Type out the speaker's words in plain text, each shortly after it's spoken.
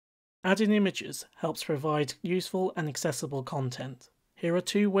Adding images helps provide useful and accessible content. Here are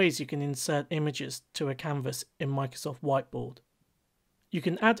 2 ways you can insert images to a canvas in Microsoft Whiteboard. You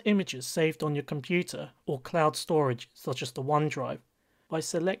can add images saved on your computer or cloud storage such as the OneDrive by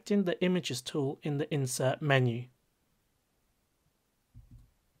selecting the Images tool in the Insert menu.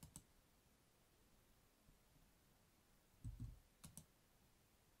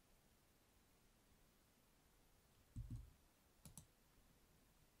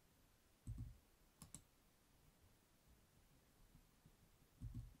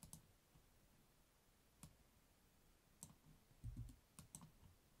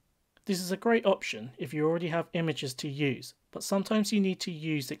 This is a great option if you already have images to use, but sometimes you need to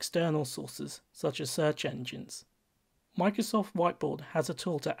use external sources such as search engines. Microsoft Whiteboard has a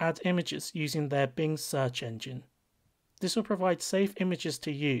tool to add images using their Bing search engine. This will provide safe images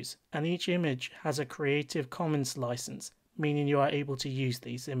to use, and each image has a Creative Commons license, meaning you are able to use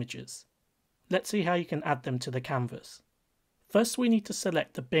these images. Let's see how you can add them to the canvas. First, we need to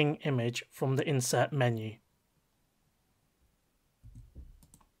select the Bing image from the Insert menu.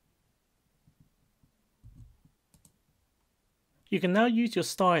 You can now use your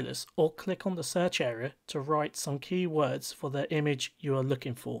stylus or click on the search area to write some keywords for the image you are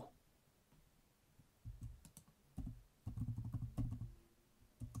looking for.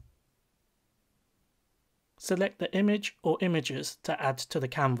 Select the image or images to add to the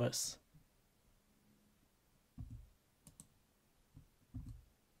canvas.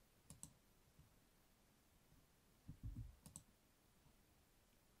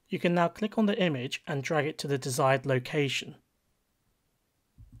 You can now click on the image and drag it to the desired location.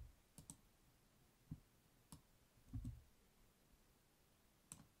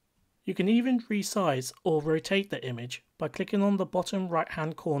 You can even resize or rotate the image by clicking on the bottom right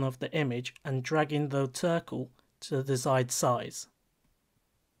hand corner of the image and dragging the circle to the desired size.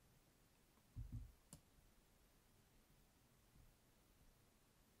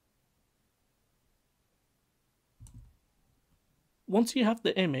 Once you have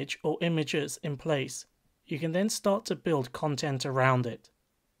the image or images in place, you can then start to build content around it.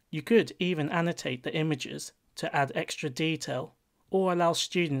 You could even annotate the images to add extra detail or allow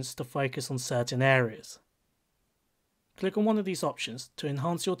students to focus on certain areas. Click on one of these options to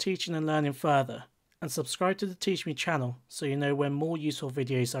enhance your teaching and learning further, and subscribe to the Teach Me channel so you know when more useful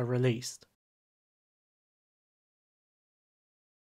videos are released.